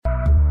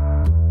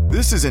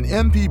This is an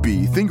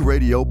MPB Think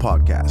Radio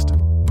podcast.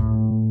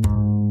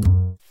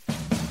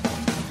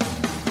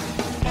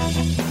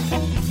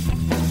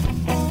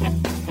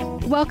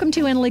 Welcome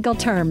to In Legal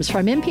Terms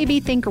from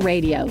MPB Think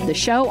Radio, the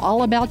show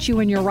all about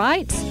you and your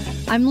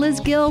rights. I'm Liz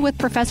Gill with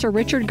Professor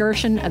Richard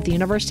Gershon of the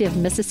University of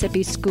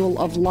Mississippi School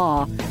of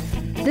Law.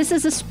 This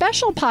is a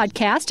special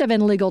podcast of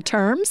In Legal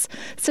Terms.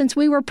 Since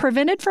we were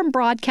prevented from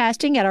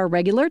broadcasting at our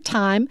regular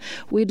time,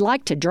 we'd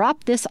like to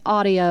drop this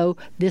audio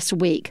this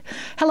week.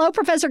 Hello,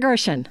 Professor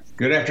Gershon.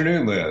 Good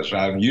afternoon, Liz.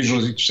 I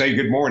usually say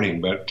good morning,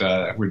 but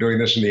we're doing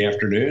this in the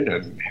afternoon,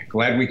 and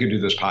glad we could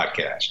do this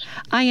podcast.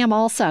 I am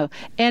also.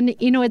 And,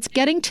 it's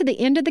getting to the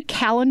end of the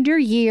calendar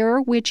year,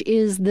 which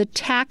is the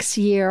tax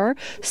year.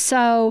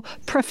 So,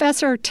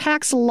 Professor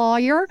Tax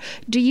Lawyer,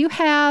 do you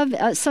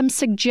have some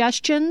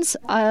suggestions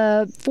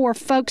for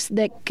folks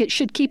that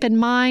should keep in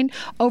mind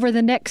over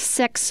the next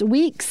 6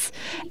 weeks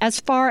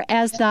as far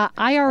as the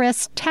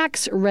IRS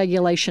tax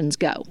regulations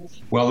go?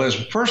 Well, Liz,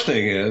 the first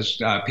thing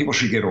is people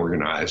should get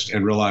organized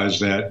and realize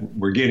that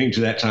we're getting to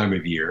that time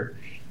of year.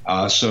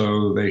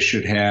 So they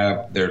should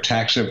have their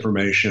tax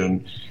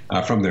information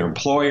from their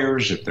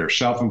employers. If they're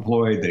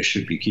self-employed, they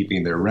should be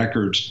keeping their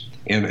records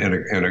in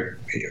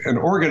an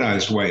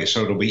organized way.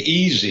 So it'll be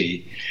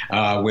easy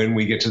when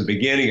we get to the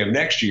beginning of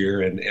next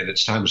year and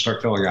it's time to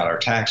start filling out our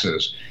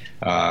taxes.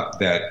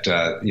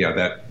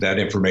 That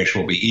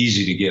information will be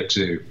easy to get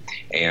to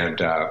and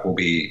will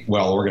be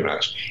well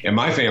organized. In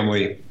my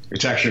family,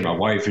 it's actually my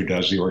wife who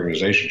does the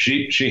organization.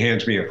 She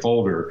hands me a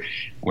folder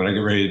when I get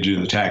ready to do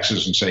the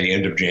taxes and say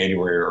end of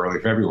January or early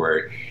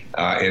February,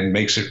 and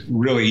makes it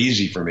really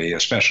easy for me,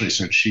 especially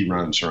since she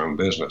runs her own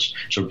business.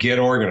 So get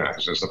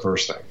organized is the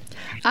first thing.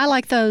 I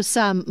like those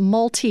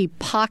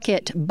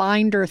multi-pocket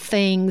binder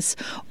things,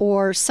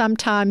 or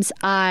sometimes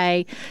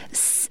I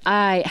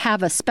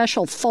have a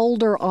special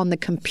folder on the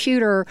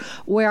computer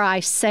where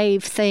I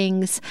save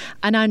things.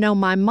 And I know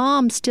my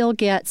mom still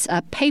gets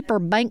a paper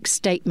bank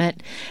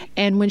statement,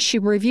 and when she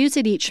reviews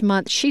it each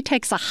month, she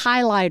takes a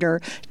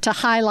highlighter to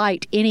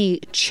highlight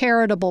any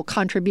charitable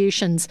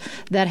contributions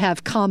that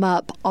have come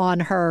up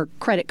on her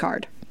credit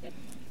card.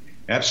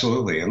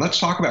 Absolutely. And let's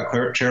talk about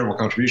charitable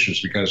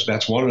contributions, because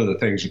that's one of the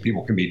things that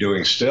people can be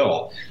doing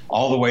still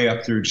all the way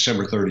up through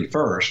December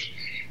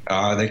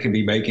 31st. They can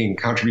be making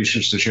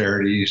contributions to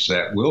charities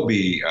that will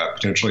be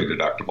potentially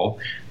deductible.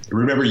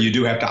 Remember, you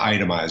do have to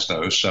itemize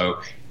those. So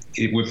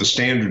with the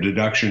standard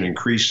deduction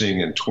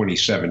increasing in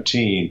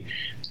 2017,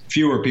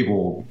 fewer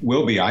people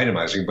will be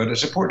itemizing, but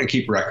it's important to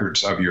keep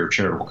records of your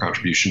charitable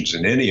contributions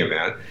in any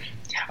event.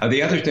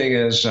 The other thing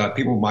is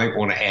people might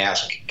want to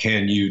ask,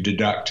 can you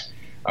deduct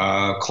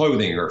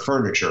clothing or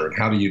furniture, and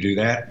how do you do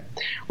that?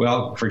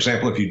 Well, for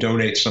example, if you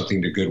donate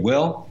something to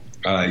Goodwill,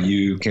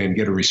 you can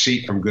get a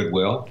receipt from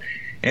Goodwill,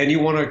 and you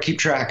want to keep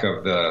track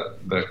of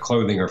the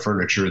clothing or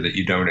furniture that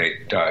you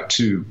donate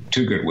to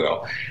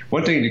Goodwill.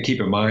 One thing to keep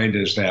in mind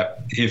is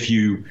that if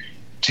you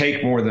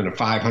take more than a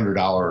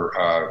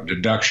 $500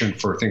 deduction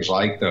for things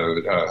like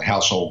the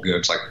household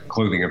goods, like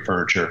clothing and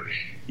furniture,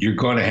 you're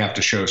going to have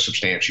to show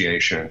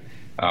substantiation,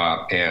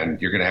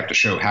 and you're going to have to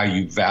show how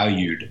you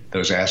valued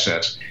those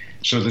assets.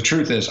 So the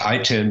truth is, I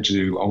tend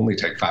to only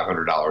take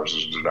 $500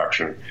 as a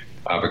deduction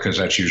because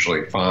that's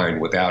usually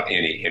fine without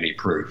any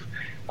proof,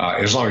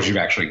 as long as you've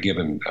actually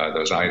given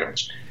those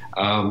items.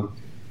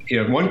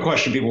 One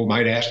question people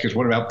might ask is,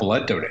 what about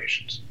blood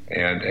donations?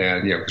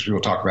 And because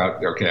people talk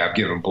about, okay, I've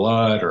given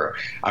blood, or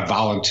I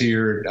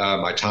volunteered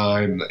my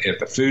time at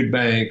the food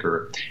bank,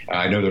 or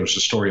I know there was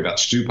a story about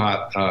Stew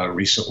Pot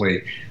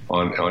recently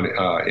on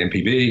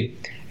MPB,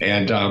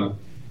 and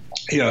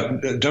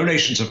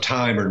donations of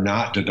time are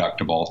not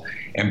deductible,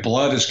 and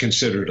blood is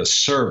considered a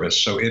service,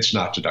 so it's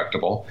not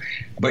deductible.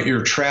 But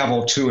your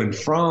travel to and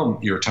from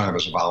your time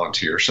as a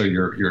volunteer, so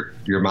your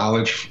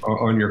mileage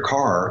on your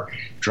car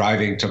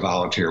driving to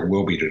volunteer,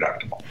 will be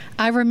deductible.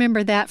 I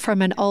remember that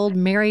from an old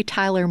Mary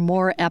Tyler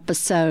Moore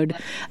episode.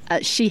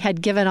 She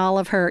had given all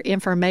of her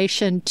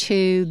information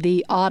to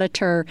the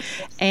auditor,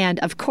 and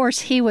of course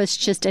he was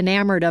just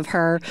enamored of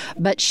her,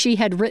 but she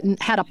had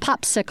a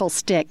popsicle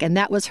stick, and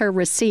that was her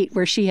receipt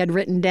where she had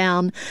written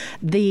down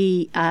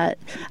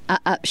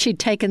she'd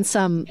taken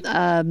some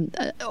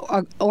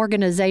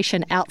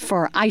organization out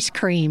for ice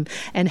cream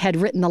and had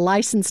written the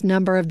license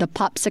number of the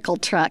popsicle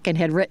truck and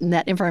had written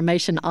that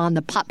information on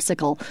the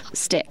popsicle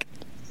stick.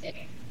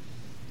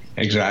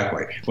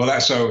 Exactly. Well,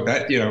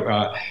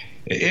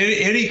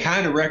 any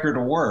kind of record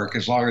will work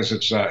as long as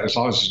it's a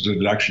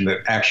deduction that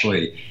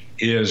actually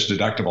is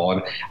deductible.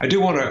 And I do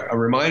want to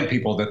remind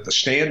people that the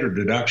standard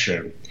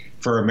deduction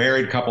for a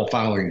married couple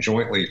filing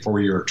jointly for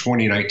your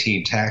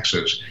 2019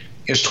 taxes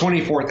is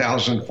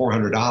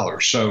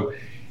 $24,400. So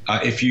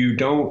if you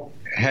don't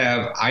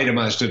have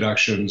itemized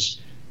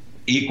deductions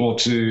equal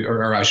to,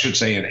 or I should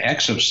say in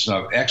excess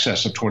of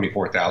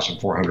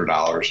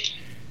 $24,400,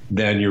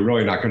 then you're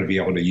really not going to be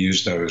able to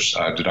use those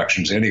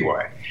deductions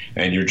anyway,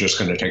 and you're just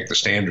going to take the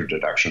standard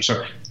deduction.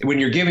 So when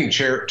you're giving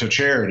to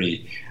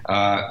charity,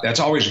 that's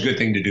always a good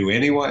thing to do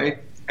anyway.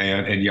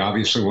 And you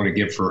obviously want to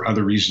give for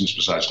other reasons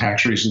besides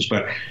tax reasons.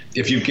 But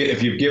if you've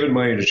given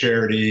money to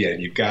charity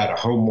and you've got a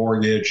home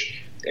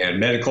mortgage and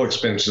medical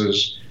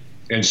expenses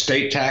and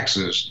state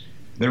taxes,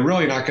 they're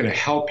really not going to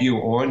help you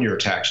on your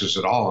taxes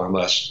at all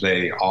unless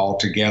they all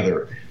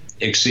together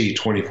exceed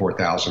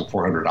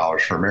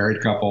 $24,400 for a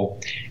married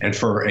couple. And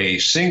for a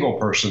single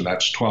person,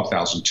 that's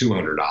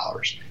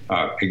 $12,200,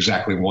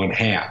 exactly one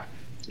half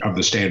of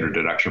the standard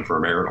deduction for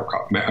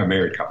a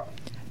married couple.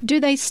 Do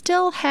they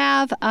still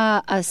have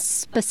a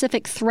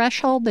specific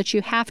threshold that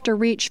you have to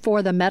reach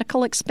for the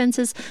medical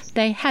expenses?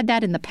 They had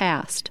that in the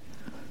past.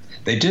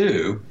 They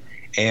do,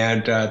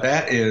 and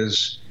that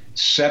is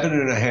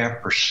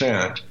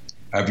 7.5%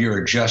 of your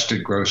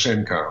adjusted gross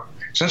income.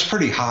 So that's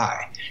pretty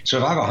high. So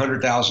if I have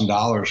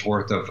 $100,000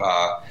 worth of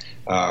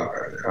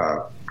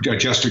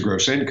adjusted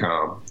gross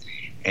income,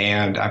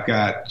 and I've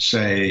got,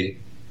 say,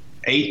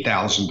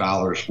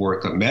 $8,000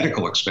 worth of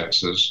medical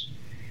expenses,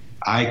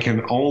 I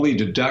can only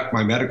deduct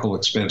my medical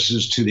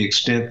expenses to the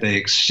extent they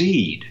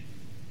exceed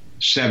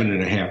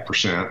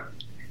 7.5%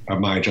 of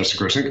my adjusted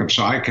gross income.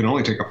 So I can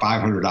only take a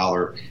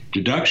 $500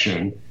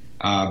 deduction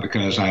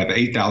because I have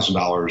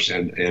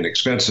 $8,000 in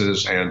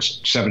expenses, and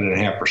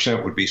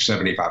 7.5% would be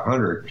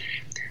 $7,500.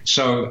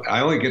 So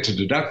I only get to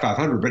deduct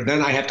 $500, but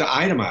then I have to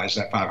itemize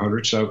that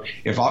 $500. So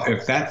if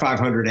that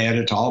 $500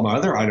 added to all my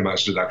other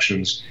itemized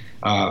deductions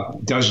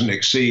doesn't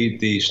exceed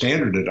the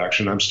standard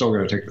deduction, I'm still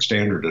going to take the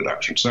standard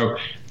deduction. So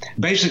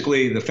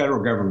basically, the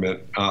federal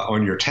government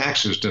on your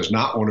taxes does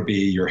not want to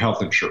be your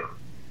health insurer.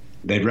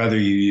 They'd rather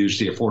you use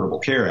the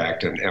Affordable Care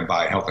Act and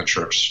buy health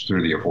insurance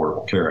through the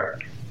Affordable Care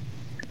Act.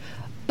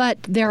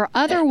 But there are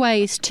other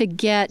ways to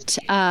get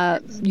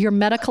your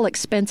medical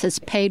expenses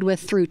paid with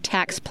through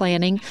tax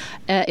planning.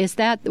 Is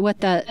that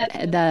what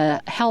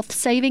the health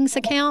savings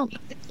account?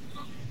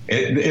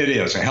 It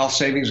is. A health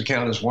savings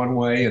account is one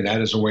way, and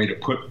that is a way to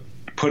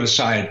put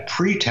aside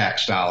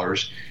pre-tax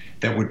dollars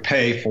that would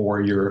pay for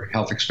your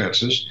health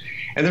expenses.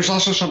 And there's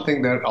also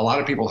something that a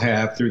lot of people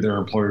have through their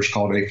employers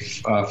called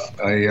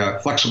a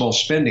flexible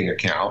spending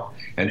account,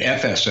 an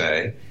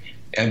FSA.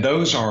 And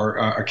those are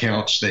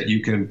accounts that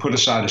you can put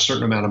aside a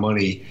certain amount of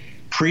money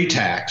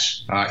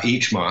pre-tax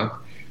each month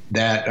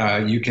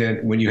that you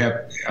can, when you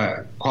have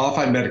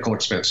qualified medical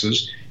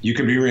expenses, you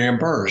can be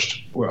reimbursed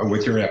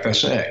with your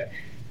FSA.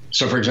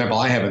 So, for example,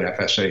 I have an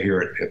FSA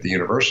here at the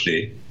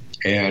university,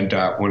 and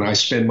when I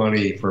spend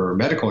money for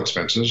medical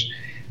expenses,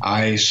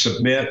 I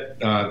submit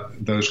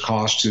those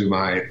costs to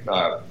my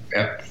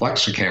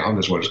Flex account,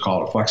 is what it's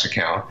called, a Flex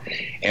account,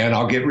 and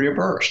I'll get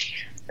reimbursed.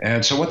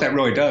 And so what that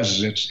really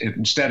does is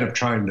instead of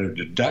trying to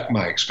deduct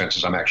my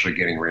expenses, I'm actually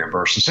getting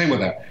reimbursed. The same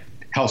with a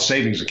health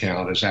savings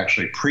account is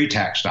actually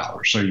pre-tax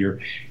dollars. So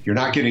you're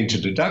not getting to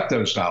deduct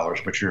those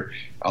dollars, but you're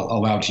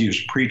allowed to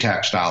use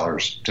pre-tax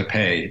dollars to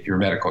pay your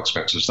medical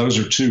expenses. Those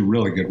are two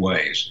really good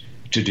ways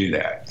to do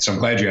that. So I'm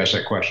glad you asked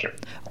that question.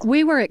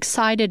 We were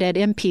excited at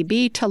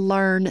MPB to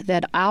learn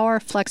that our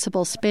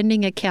flexible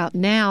spending account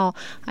now,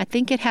 I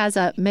think it has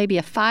maybe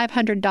a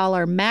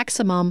 $500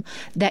 maximum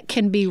that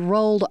can be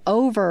rolled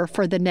over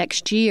for the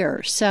next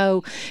year.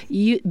 So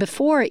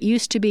before it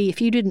used to be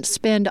if you didn't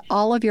spend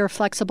all of your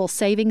flexible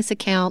savings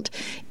account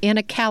in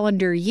a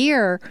calendar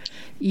year,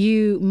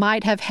 you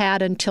might have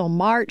had until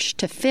March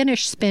to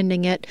finish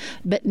spending it,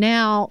 but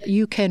now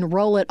you can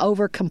roll it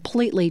over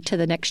completely to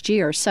the next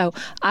year. So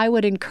I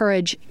would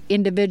encourage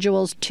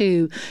individuals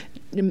to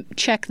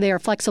check their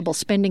flexible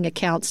spending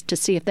accounts to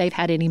see if they've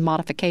had any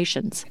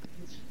modifications.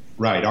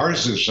 Right.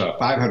 Ours is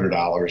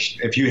 $500.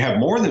 If you have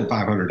more than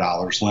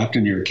 $500 left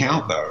in your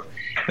account, though,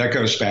 that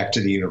goes back to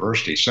the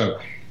university. So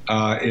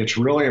it's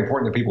really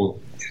important that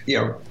people,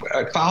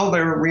 file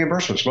their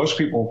reimbursements. Most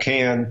people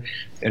can,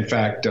 in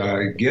fact,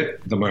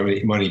 get the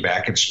money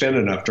back and spend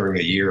enough during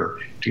a year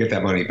to get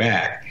that money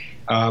back.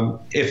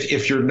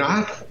 If you're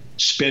not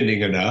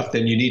spending enough,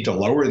 then you need to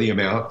lower the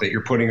amount that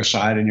you're putting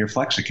aside in your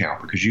Flex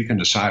account, because you can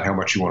decide how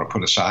much you want to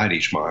put aside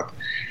each month.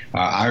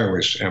 I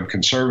always am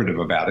conservative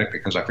about it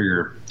because I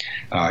figure,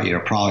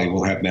 probably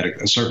we'll have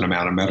a certain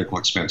amount of medical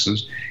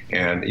expenses,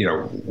 and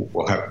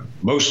we'll have,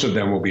 most of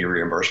them will be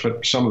reimbursed,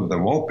 but some of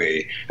them won't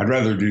be. I'd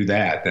rather do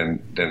that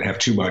than have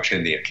too much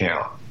in the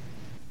account.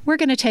 We're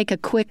going to take a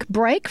quick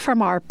break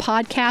from our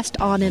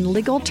podcast on In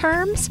Legal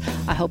Terms.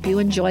 I hope you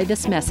enjoy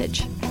this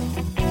message.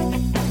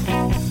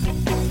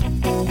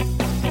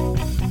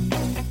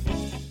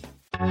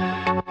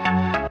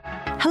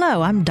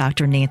 Hello, I'm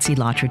Dr. Nancy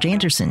Lottridge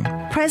Anderson,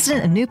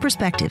 president of New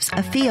Perspectives,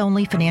 a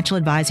fee-only financial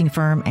advising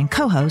firm and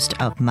co-host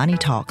of Money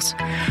Talks.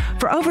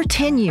 For over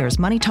 10 years,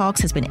 Money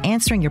Talks has been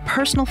answering your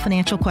personal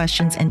financial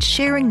questions and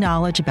sharing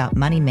knowledge about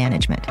money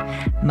management.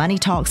 Money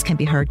Talks can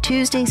be heard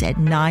Tuesdays at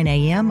 9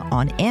 a.m.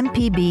 on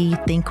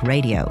MPB Think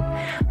Radio.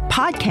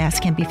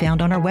 Podcasts can be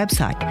found on our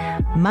website,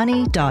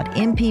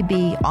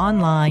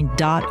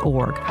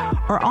 money.mpbonline.org,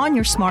 or on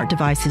your smart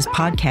device's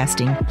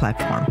podcasting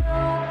platform.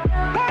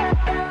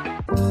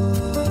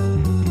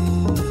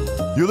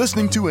 You're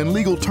listening to In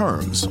Legal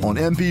Terms on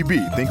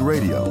MPB Think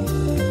Radio.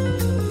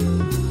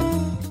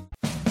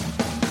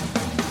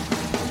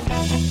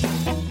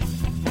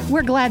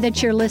 We're glad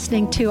that you're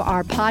listening to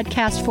our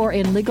podcast for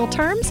In Legal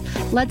Terms.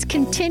 Let's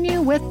continue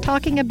with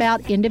talking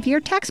about end-of-year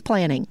tax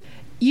planning.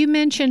 You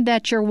mentioned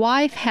that your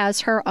wife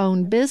has her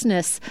own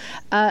business.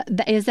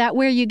 Is that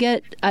where you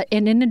get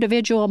an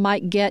individual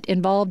might get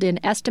involved in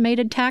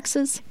estimated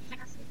taxes?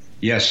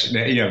 Yes.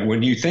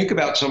 When you think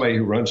about somebody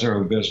who runs their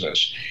own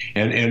business,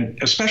 and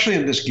especially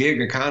in this gig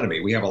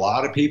economy, we have a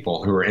lot of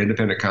people who are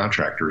independent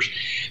contractors.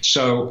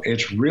 So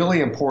it's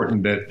really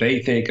important that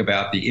they think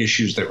about the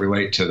issues that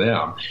relate to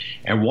them.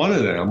 And one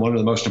of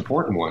the most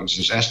important ones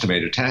is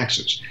estimated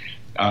taxes.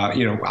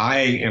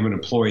 I am an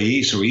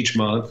employee, so each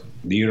month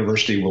the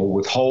university will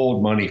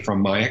withhold money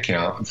from my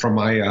account, from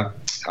my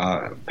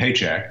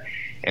paycheck,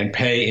 and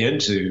pay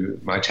into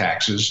my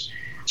taxes.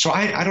 So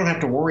I don't have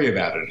to worry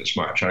about it as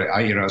much.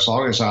 As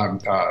long as I'm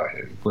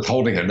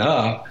withholding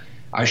enough,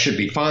 I should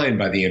be fine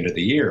by the end of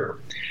the year.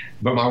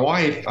 But my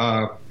wife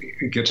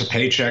gets a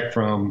paycheck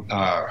from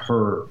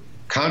her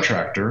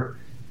contractor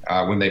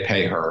when they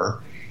pay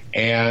her,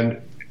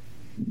 and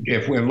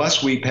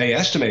unless we pay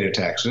estimated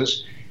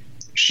taxes,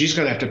 she's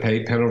going to have to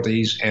pay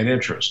penalties and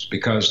interest,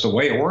 because the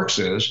way it works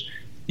is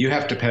you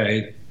have to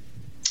pay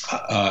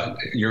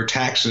your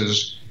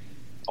taxes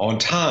on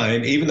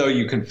time, even though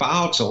you can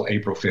file till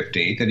April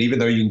 15th, and even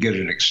though you can get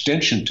an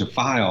extension to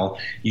file,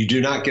 you do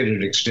not get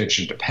an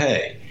extension to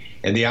pay.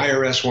 And the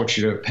IRS wants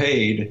you to have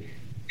paid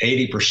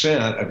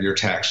 80% of your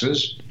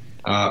taxes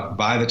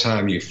by the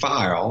time you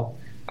file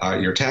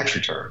your tax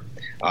return.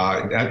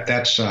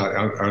 That's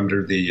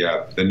under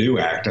the new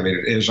act. I mean,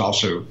 it is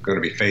also going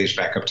to be phased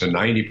back up to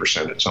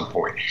 90% at some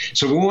point.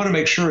 So we want to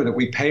make sure that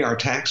we pay our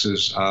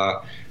taxes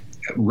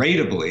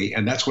ratably,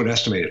 and that's what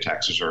estimated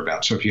taxes are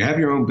about. So if you have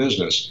your own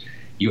business,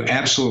 you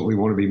absolutely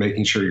want to be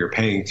making sure you're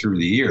paying through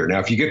the year. Now,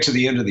 if you get to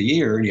the end of the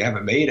year and you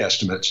haven't made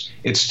estimates,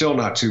 it's still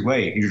not too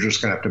late. You're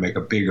just going to have to make a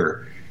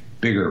bigger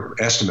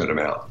estimate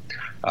amount.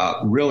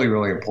 Really,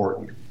 really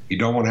important. You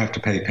don't want to have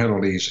to pay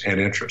penalties and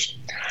interest.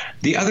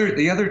 The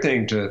other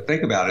thing to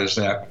think about is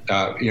that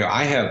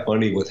I have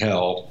money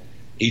withheld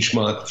each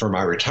month for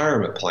my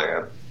retirement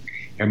plan,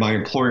 and my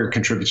employer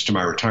contributes to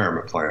my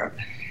retirement plan.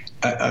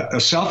 A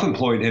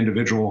self-employed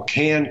individual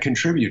can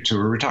contribute to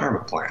a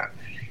retirement plan.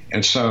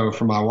 And so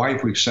for my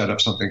wife, we've set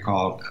up something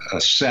called a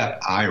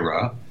SEP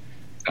IRA.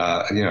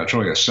 It's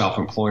really a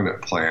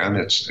self-employment plan.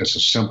 It's a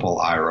simple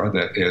IRA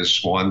that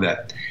is one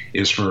that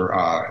is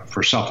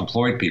for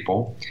self-employed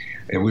people.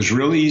 It was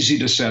really easy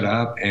to set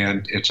up,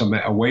 and it's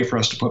a way for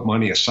us to put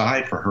money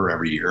aside for her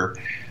every year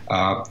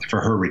for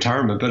her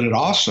retirement. But it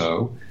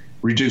also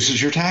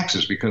reduces your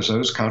taxes, because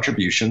those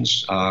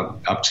contributions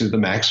up to the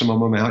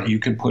maximum amount you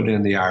can put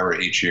in the IRA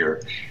each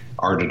year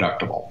are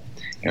deductible.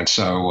 And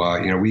so,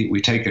 we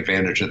take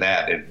advantage of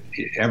that, and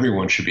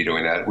everyone should be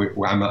doing that.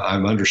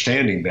 I'm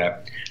understanding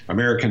that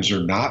Americans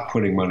are not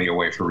putting money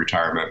away for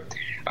retirement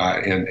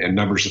in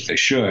numbers that they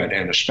should,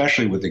 and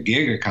especially with the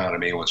gig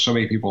economy, with so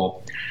many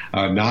people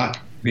not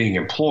being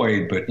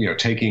employed, but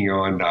taking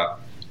on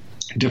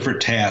different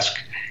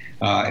tasks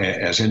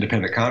as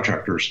independent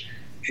contractors.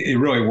 It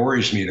really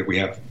worries me that we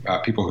have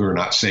people who are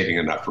not saving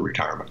enough for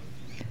retirement.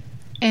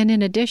 And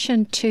in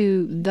addition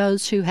to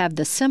those who have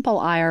the simple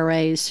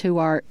IRAs who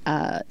are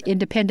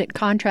independent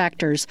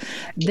contractors,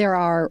 there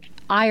are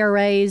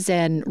IRAs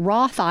and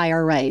Roth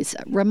IRAs.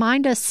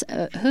 Remind us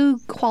who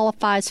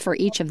qualifies for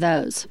each of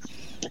those.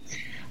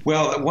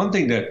 Well, one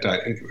thing that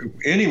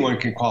anyone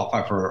can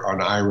qualify for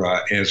an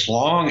IRA as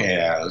long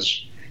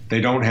as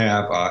they don't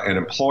have an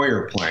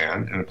employer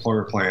plan,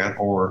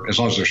 or as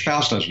long as their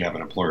spouse doesn't have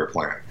an employer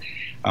plan.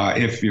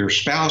 If your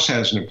spouse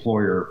has an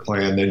employer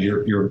plan, then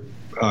your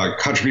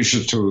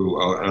contributions to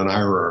an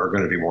IRA are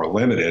going to be more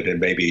limited, and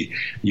maybe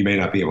you may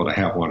not be able to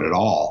have one at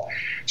all.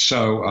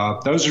 So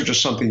those are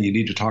just something you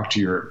need to talk to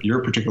your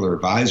particular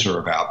advisor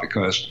about,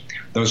 because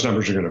those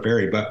numbers are going to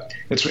vary. But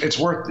it's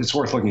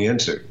worth looking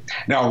into.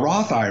 Now, a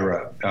Roth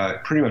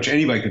IRA, pretty much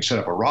anybody can set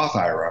up a Roth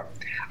IRA.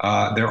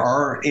 There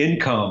are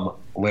income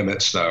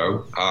limits,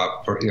 though,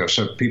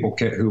 so people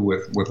who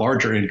with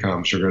larger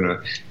incomes are going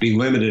to be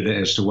limited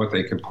as to what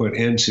they can put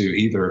into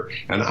either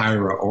an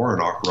IRA or an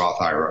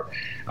Roth IRA.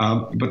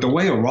 But the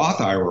way a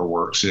Roth IRA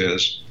works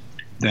is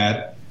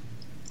that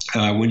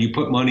when you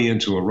put money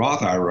into a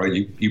Roth IRA,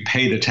 you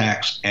pay the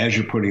tax as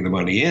you're putting the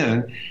money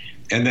in,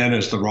 and then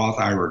as the Roth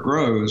IRA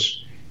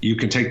grows, you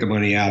can take the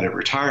money out at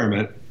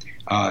retirement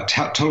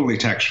totally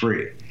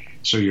tax-free.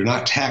 So you're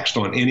not taxed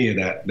on any of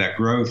that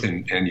growth,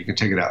 and you can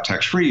take it out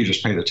tax-free. You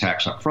just pay the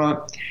tax up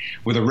front.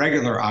 With a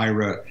regular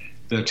IRA,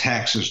 the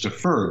tax is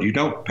deferred. You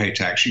don't pay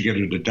tax. You get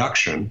a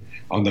deduction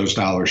on those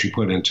dollars you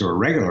put into a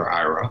regular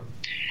IRA.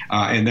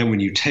 And then when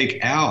you take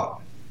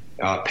out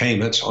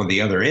payments on the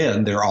other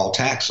end, they're all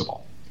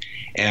taxable.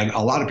 And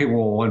a lot of people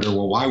will wonder,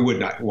 well, why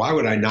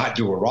would I not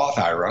do a Roth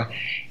IRA?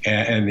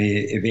 And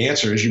the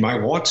answer is you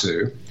might want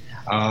to.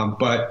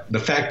 But the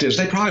fact is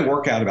they probably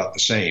work out about the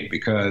same,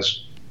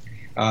 because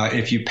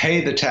if you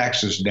pay the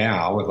taxes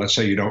now, let's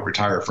say you don't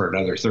retire for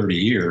another 30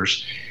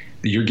 years,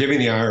 you're giving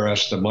the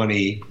IRS the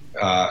money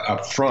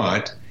up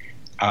front,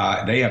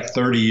 They have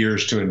 30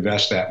 years to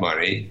invest that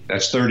money.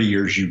 That's 30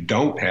 years you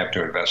don't have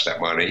to invest that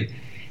money.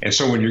 And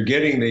so when you're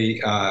getting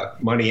the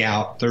money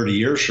out 30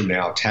 years from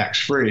now,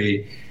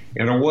 tax-free,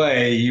 in a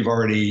way, they've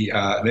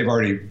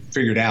already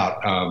figured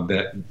out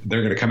that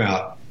they're going to come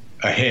out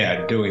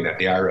ahead doing that.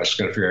 The IRS is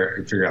going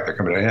to figure out they're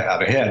coming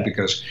out ahead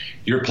because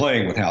you're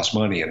playing with house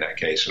money in that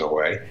case, in a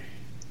way.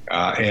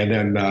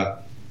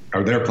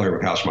 Or they're playing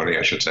with house money,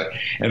 I should say.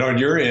 And on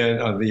your end,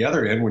 on the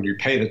other end, when you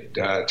pay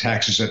the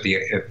taxes at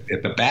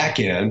the back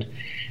end,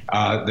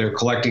 they're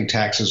collecting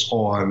taxes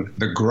on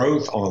the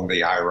growth on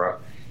the IRA.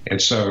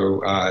 And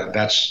so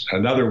that's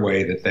another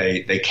way that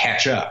they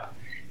catch up.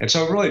 And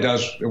so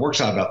it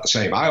works out about the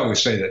same. I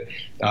always say that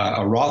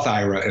a Roth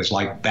IRA is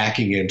like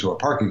backing into a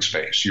parking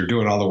space. You're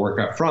doing all the work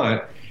up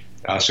front,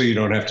 so you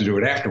don't have to do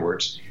it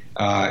afterwards.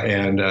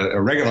 And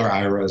a regular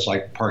IRA is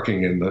like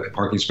parking in the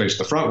parking space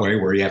the front way,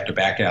 where you have to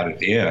back out at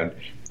the end.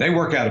 They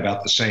work out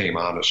about the same,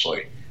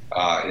 honestly,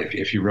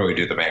 if you really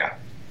do the math.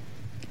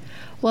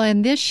 Well,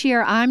 and this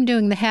year I'm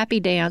doing the happy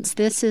dance.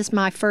 This is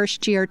my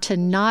first year to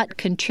not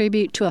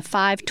contribute to a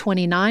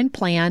 529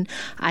 plan,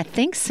 I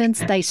think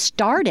since they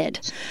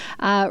started.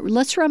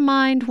 Let's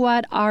remind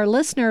our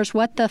listeners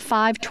what the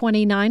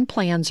 529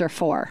 plans are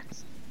for.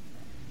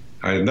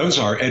 And those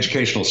are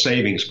educational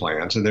savings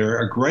plans, and they're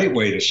a great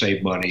way to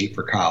save money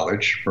for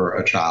college for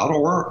a child,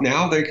 or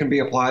now they can be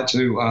applied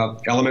to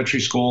elementary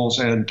schools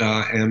and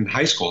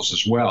high schools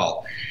as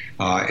well.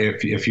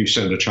 If you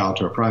send a child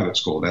to a private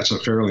school, that's a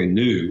fairly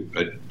new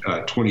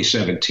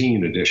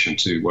 2017 addition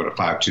to what a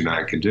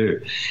 529 can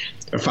do.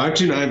 A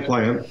 529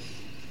 plan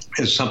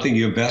is something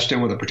you invest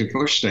in with a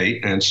particular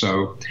state, and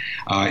so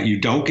you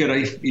don't get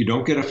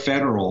a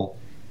federal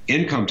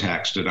income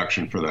tax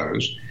deduction for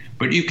those,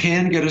 but you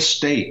can get a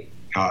state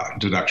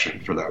deduction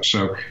for those.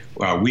 So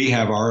we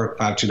have our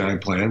 529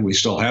 plan. We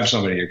still have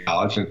somebody in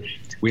college, and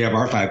we have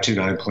our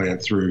 529 plan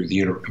through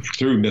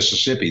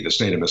Mississippi, the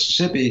state of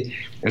Mississippi.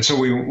 And so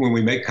when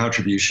we make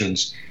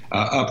contributions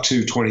up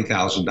to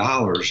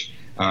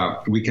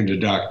 $20,000, we can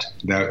deduct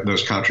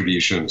those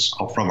contributions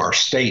from our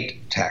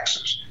state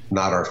taxes,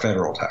 not our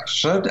federal taxes.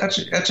 So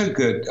that's a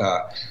good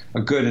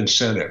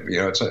incentive. You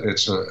know,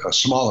 it's a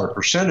smaller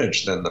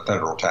percentage than the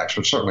federal tax,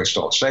 but certainly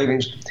still a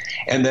savings.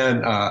 And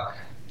then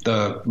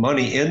the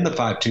money in the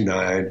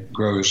 529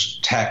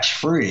 grows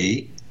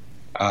tax-free.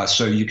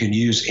 So you can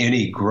use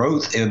any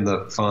growth in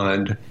the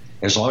fund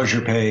as long as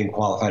you're paying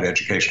qualified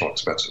educational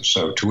expenses.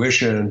 So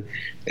tuition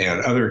and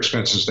other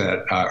expenses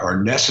that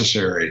are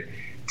necessary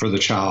for the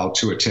child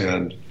to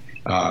attend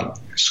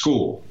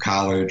school,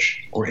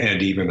 college,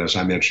 and even, as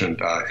I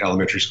mentioned,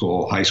 elementary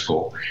school, high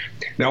school.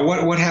 Now,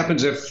 what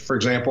happens if, for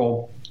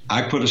example,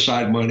 I put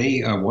aside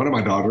money, one of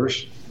my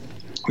daughters,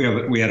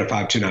 we had a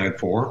 529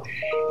 for,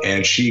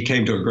 and she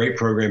came to a great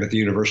program at the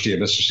University of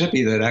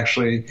Mississippi that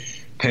actually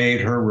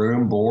paid her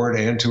room, board,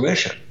 and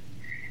tuition.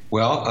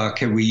 Well,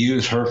 can we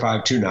use her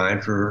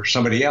 529 for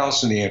somebody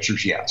else? And the answer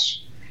is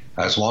yes.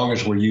 As long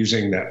as we're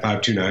using that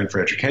 529 for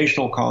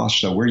educational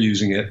costs, so we're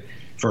using it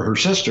for her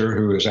sister,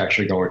 who is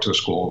actually going to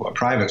a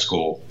private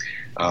school.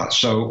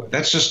 So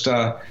that's just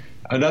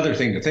another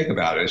thing to think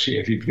about is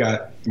if you've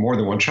got more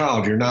than one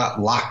child, you're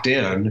not locked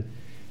in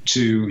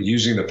to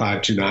using the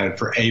 529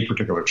 for a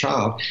particular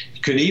child.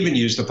 You could even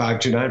use the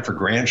 529 for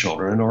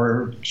grandchildren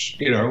or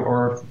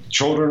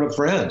children of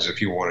friends if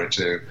you wanted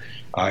to,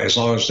 as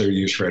long as they're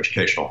used for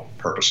educational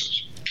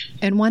purposes.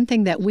 And one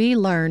thing that we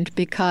learned,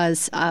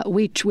 because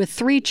with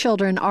 3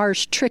 children,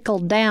 ours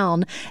trickled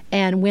down,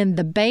 and when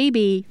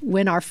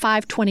our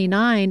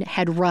 529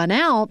 had run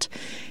out,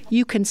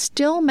 you can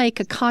still make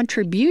a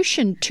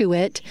contribution to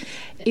it.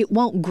 It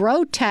won't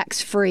grow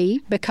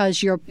tax-free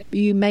because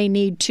you may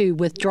need to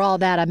withdraw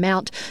that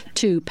amount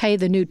to pay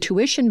the new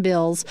tuition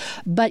bills,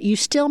 but you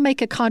still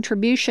make a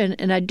contribution,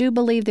 and I do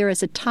believe there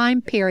is a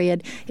time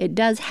period. It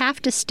does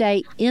have to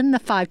stay in the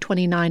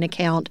 529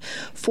 account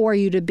for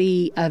you to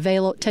be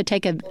available to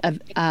take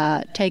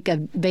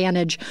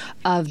advantage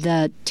of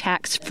the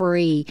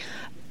tax-free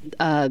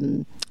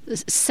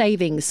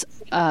savings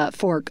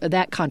for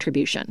that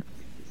contribution.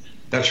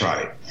 That's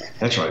right.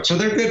 So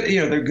they're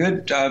good. They're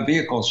good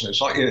vehicles.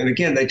 And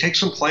again, they take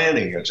some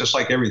planning. It's just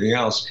like everything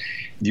else.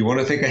 You want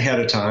to think ahead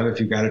of time.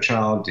 If you've got a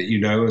child that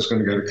is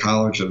going to go to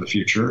college in the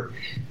future,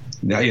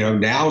 now the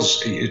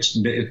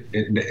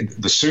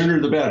sooner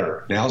the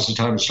better. Now's the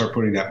time to start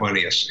putting that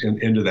money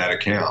into that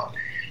account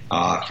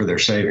for their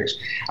savings.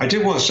 I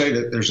did want to say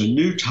that there's a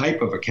new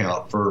type of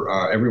account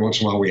for every once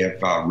in a while. We have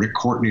Rick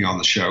Courtney on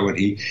the show, and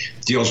he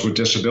deals with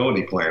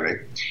disability planning.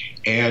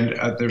 And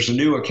there's a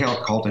new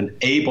account called an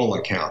ABLE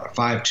account, a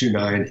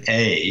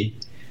 529A.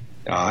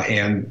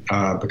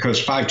 Because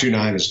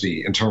 529 is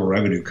the Internal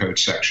Revenue Code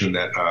section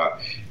that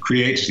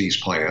creates these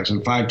plans,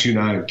 and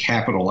 529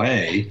 capital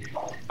A,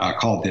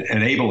 called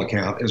an ABLE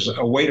account, is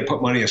a way to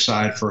put money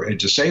aside for a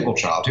disabled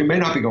child who may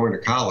not be going to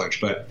college,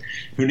 but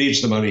who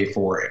needs the money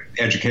for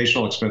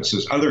educational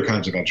expenses, other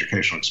kinds of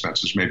educational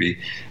expenses, maybe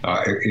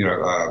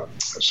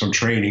some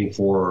training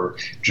for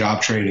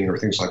job training or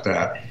things like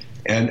that.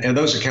 And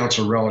those accounts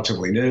are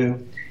relatively new.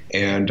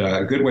 and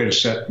a good way to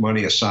set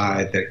money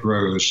aside that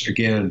grows,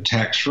 again,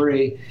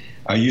 tax-free.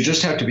 You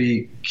just have to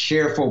be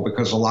careful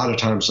because a lot of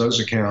times those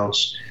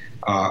accounts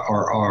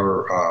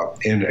are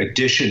in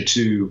addition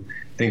to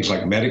things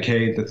like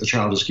Medicaid that the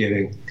child is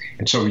getting.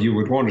 And so you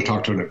would want to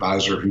talk to an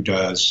advisor who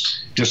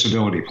does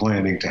disability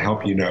planning to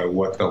help you know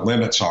what the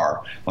limits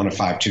are on a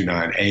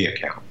 529A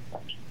account.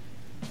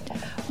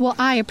 Well,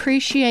 I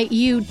appreciate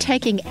you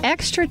taking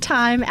extra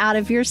time out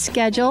of your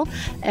schedule.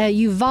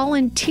 You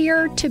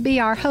volunteered to be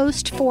our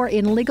host for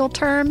In Legal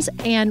Terms,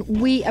 and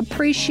we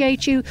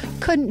appreciate you.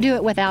 Couldn't do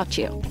it without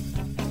you.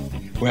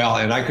 Well,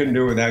 and I couldn't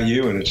do it without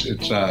you, and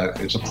it's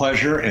a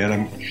pleasure,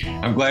 and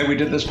I'm glad we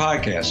did this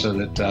podcast so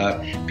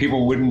that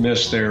people wouldn't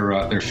miss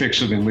their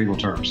fix of In Legal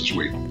Terms this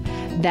week.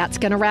 That's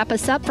going to wrap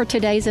us up for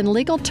today's In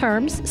Legal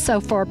Terms.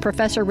 So for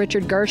Professor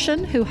Richard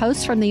Gershon, who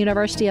hosts from the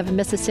University of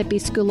Mississippi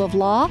School of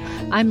Law,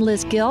 I'm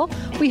Liz Gill.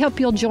 We hope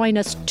you'll join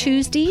us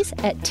Tuesdays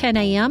at 10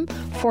 a.m.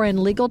 for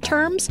In Legal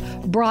Terms,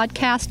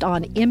 broadcast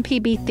on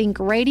MPB Think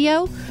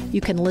Radio.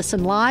 You can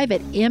listen live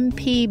at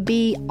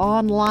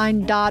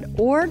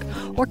mpbonline.org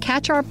or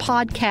catch our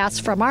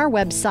podcasts from our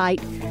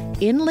website,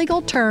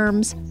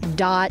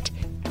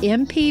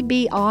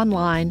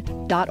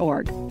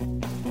 inlegalterms.mpbonline.org.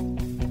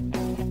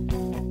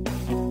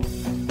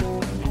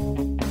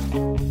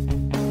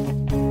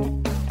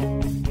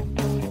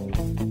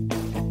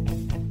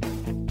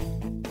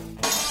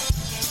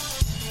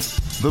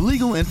 The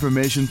legal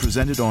information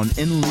presented on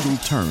In Legal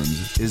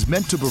Terms is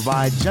meant to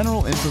provide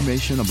general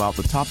information about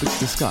the topics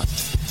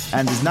discussed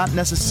and is not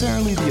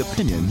necessarily the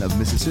opinion of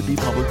Mississippi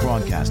Public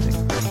Broadcasting.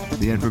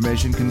 The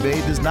information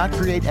conveyed does not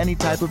create any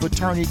type of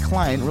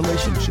attorney-client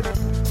relationship.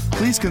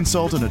 Please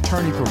consult an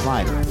attorney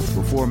provider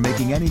before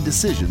making any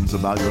decisions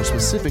about your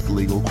specific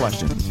legal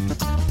questions.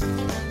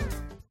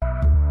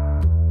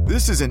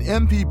 This is an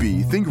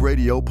MPB Think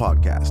Radio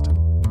podcast.